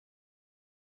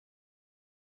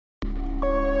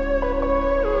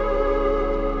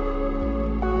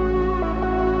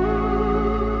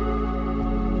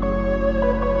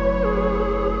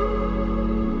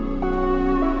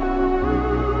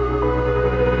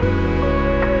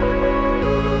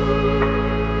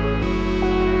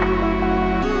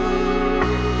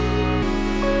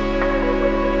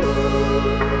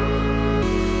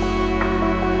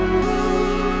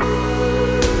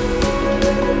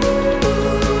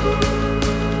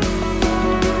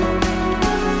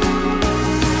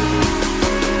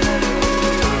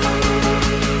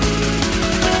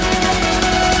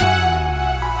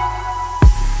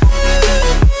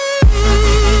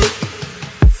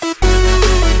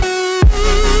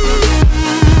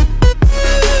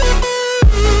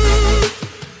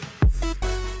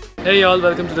Hey y'all,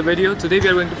 welcome to the video. Today we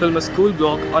are going to film a school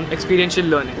blog on experiential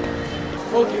learning.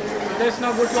 Okay, so let's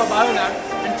now go to our bio lab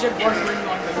and check what's going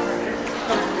on there.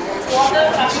 Water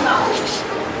coming out.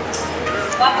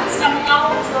 What is coming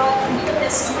out from the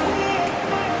test tube?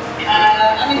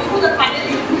 Through the funnel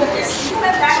into the test tube,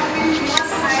 and that will give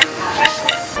us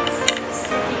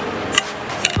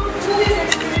So to do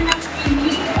this experiment, we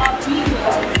need a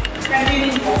beaker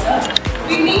containing water.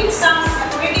 We need some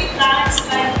aquatic plants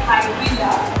like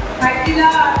hydrilla. Hydrilla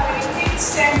are very thick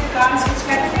stem plants which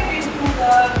can fit into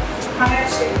the funnel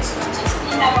shape. So just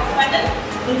we have a funnel.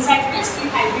 Inside this, the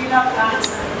hydrilla plants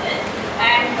are there,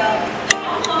 and the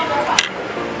mouth of the funnel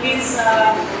is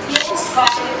closed by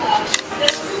the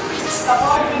tube which is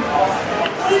covered with water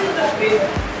into the beaker.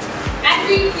 And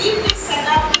we keep this set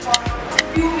up for a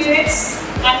few minutes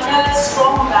under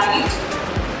strong light,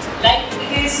 like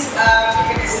it is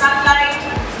sunlight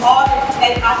or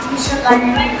artificial light.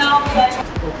 Right now we are.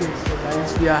 Okay, so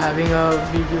guys, we are having a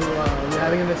video. We are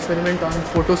having an experiment on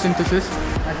photosynthesis,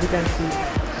 as you can see.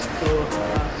 So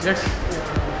let's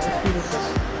do this.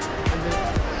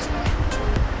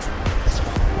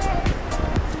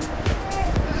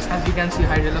 As you can see,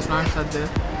 hydrilla plants are there,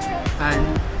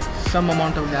 and some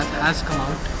amount of gas has come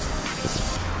out.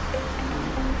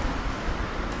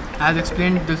 As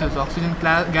explained, this is oxygen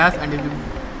gas, and if you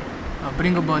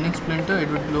bring a burning splinter, it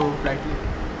would glow brightly.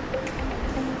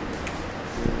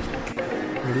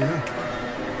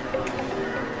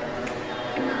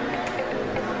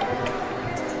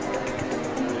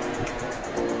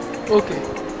 Okay,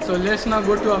 so let's now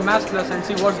go to our math class and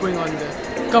see what's going on there.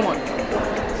 Come on.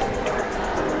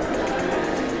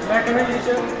 May I come in,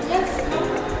 teacher? Yes.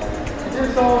 Teacher,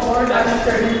 so what are you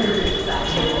studying today?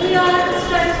 We are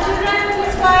studying children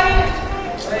inspired.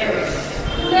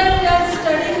 Today we are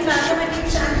studying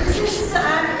mathematics, and this is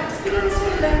an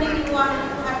experiential learning you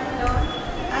have to learn,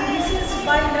 and this is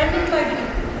by learning by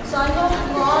doing. So I hope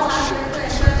you all are going to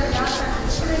enjoy the class and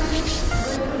definitely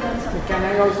going to learn something. Can I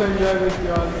also enjoy with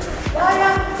you all?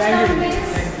 Yeah. Thank you.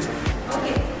 Thank you.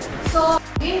 Okay. So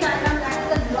game diagram, that is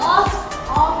the loss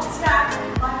of stack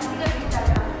multiplier game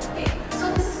diagram. Okay. So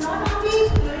this is not only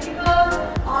theoretical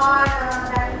or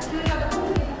that theory of the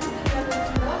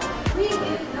book. We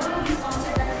will learn this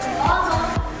concept that is the laws of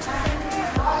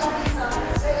mathematics, laws of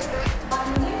this by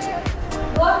using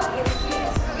work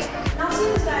experience. Okay. Now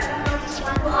see this diagram. I just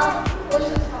want to ask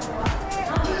questions from you all.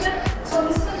 Now children, so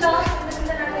this is the last in the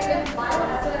children have taken bio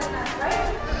as well as math, right?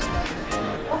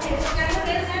 Okay, so can you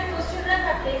raise hand? Those children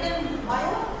have taken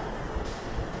bio.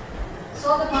 So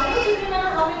the bio children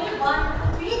are how many?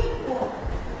 1, 2, 3, 4.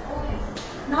 Okay.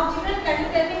 Now children, can you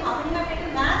tell me how many have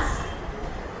taken maths?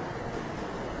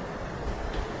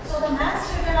 So the maths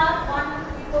children are 1,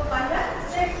 2, 3, 4, 5 and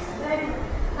 6. Very good.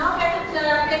 Now can you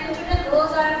children,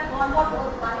 those are gone for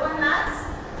both bio and maths.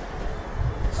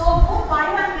 So both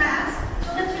bio and maths. So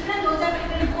the children, those are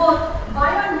taken both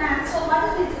bio and maths. So what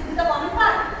is this? Is this the common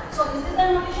part? So is this the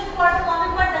notation for the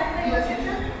common part that is the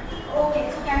intersection? Okay,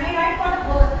 so can I write for the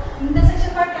both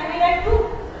intersection part? Can I write 2?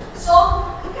 So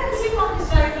you can see from this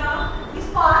diagram, this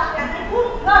part can I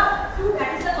put not 2,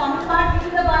 that is the common part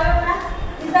between the bio and maths.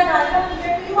 Is the diagram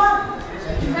clear to you all?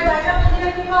 Is the diagram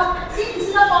clear to you all? See, this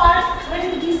is the part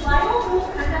when this bio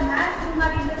group and the maths group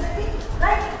are intersecting,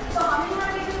 right? So how many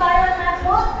are taking bio and maths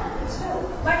both? It's 2.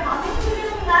 But how many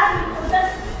children we have in total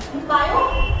in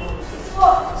bio? It's 4.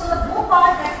 So the both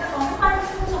part, that's the common part is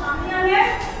 2. So how many are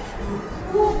here?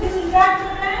 2. This is that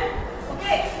children.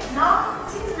 Okay. Now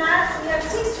 6 maths, we have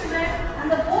 6 children,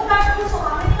 and the both are 2. So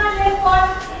how many are left for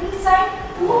in this side?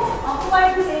 2.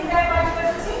 Occupy this entire part equal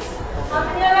to 6. How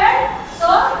many are left? So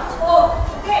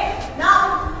 4. Okay.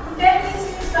 Now to tell me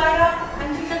this diagram,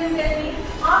 and you can tell me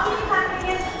how many have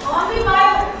taken only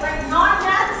bio but not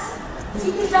maths.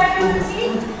 See this diagram, you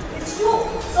see? It's 2.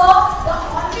 So the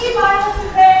only bio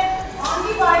children,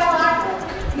 only bio are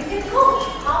 2. Is it true?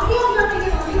 How many of you are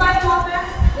taking only bio not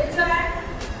maths? Raise your hand.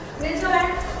 Raise your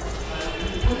hand.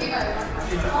 Only bio.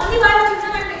 Only bio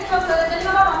children are taking of tell me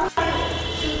about only bio.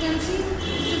 So you can see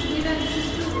this is given, this is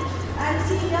 2. And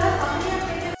see here how many have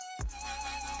taken.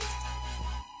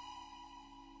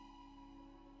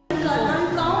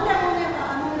 Count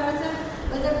among yourself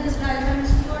whether this diagram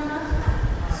is true or not.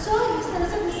 So this is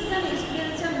an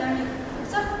experiential learning.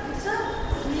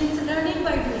 It's learning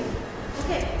by doing.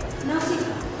 Okay. Now see.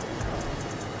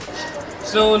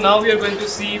 So now we are going to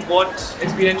see what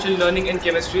experiential learning in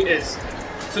chemistry is.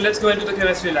 So let's go into the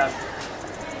chemistry lab.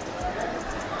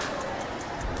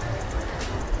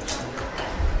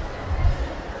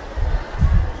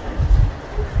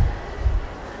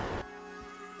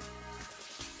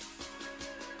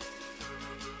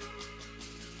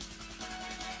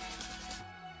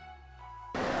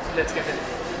 let's get it.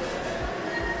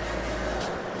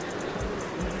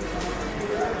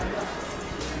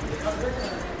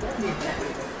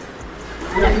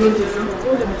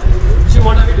 So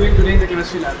what are we doing today in the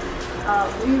chemistry lab?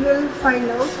 We will find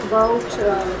out about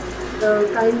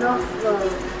the kind of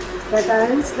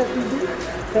cations that we do,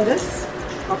 ferrous,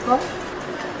 copper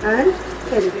and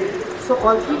ferric. So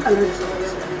all three colored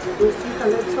salts. Those three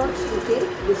colored salts we take,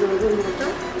 dissolve in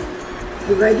water,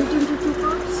 divide it into two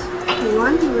parts. To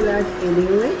one you will add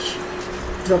NaOH,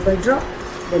 drop by drop,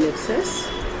 then excess.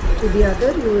 To the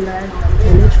other you will add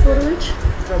NH4OH,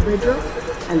 drop by drop,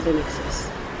 and then excess.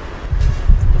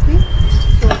 Okay.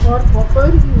 So for copper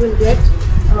you will get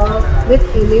with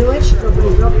NaOH, drop by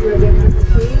drop you will get a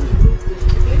pale blue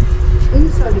precipitate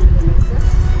insoluble in excess.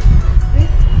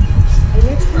 With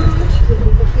NH4OH you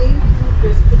will get a pale blue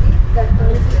precipitate that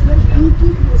turns into an inky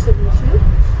blue solution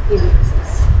in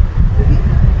excess. Okay.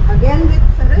 Again with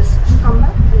ferrous you come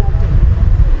back and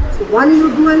add. So one you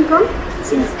do and come.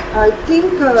 Since I think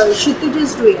Kshitij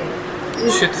is doing it.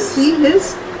 You should see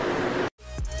his.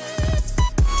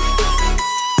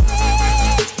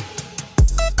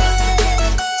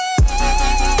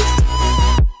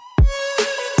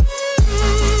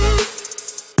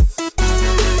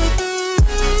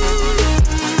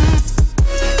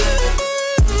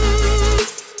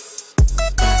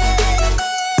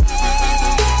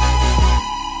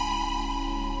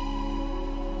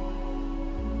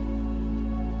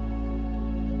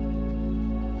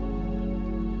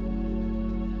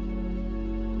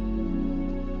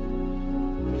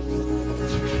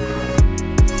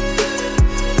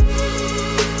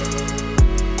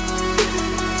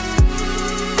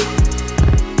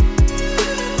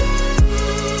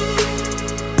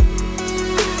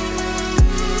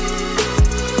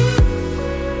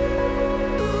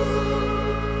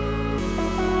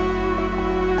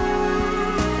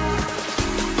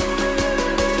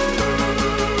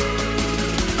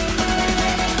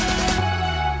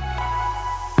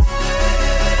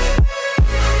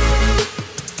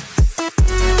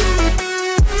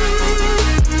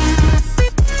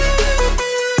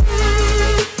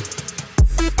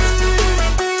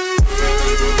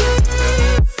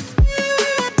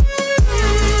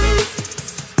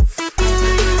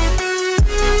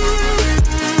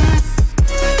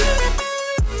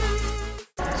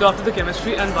 So after the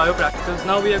chemistry and bio practicals,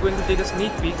 now we are going to take a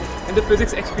sneak peek in the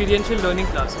physics experiential learning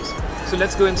classes. So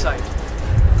let's go inside.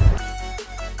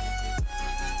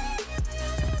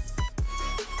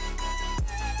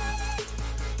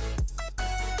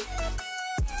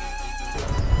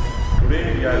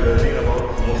 Today we are learning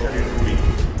about motion in 2D.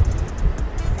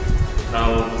 Now,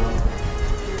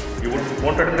 you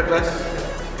want to attend the class?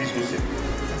 Please do sit.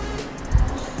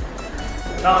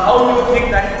 Now, how do you think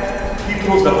that he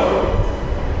throws the ball?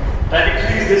 That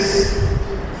actually is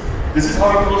this is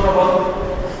how he throws the ball.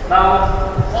 Now,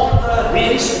 on the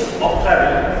range of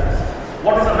travel,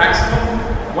 what is the maximum?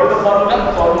 What is the formula?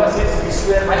 The formula says v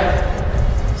square by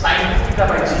sin theta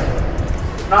by g.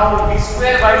 Now, v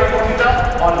square by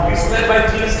theta or v square by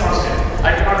g is constant.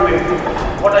 I cannot do anything.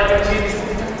 What I can change is 2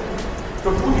 theta.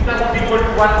 So 2 theta would be equal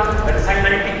to 1, that is sin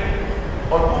 90.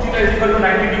 Or 2 theta is equal to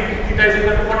 90 degree, theta is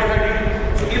equal to 45 degree.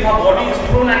 So if our body is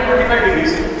thrown at 45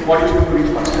 degrees, body is going to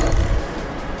reach constant.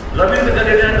 Learning the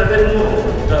data doesn't know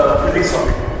the physics of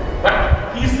it. But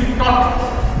he is being taught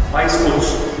by his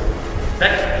coach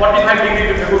that 45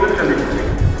 degree difference is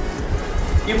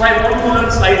if I want to learn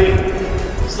sliding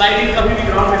कभी भी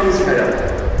ground में नहीं सिखाया जाता.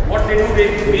 What they do,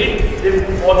 they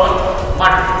fall on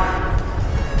mud.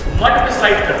 Mud पे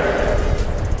slide करते हैं.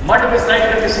 Mud पे स्लाइड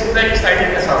करके सीखता है कि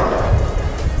स्लाइडिंग कैसा होता है.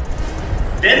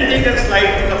 Then they can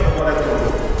slide to the ball and throw.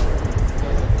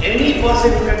 Any person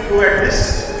who can throw at this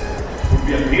would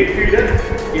be a great fielder.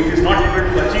 If he is not able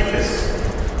to achieve this,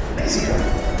 नहीं सीखा.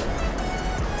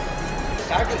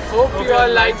 Hope you all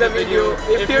liked the video.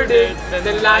 If you did,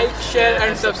 then like, share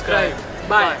and subscribe.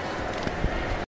 Bye.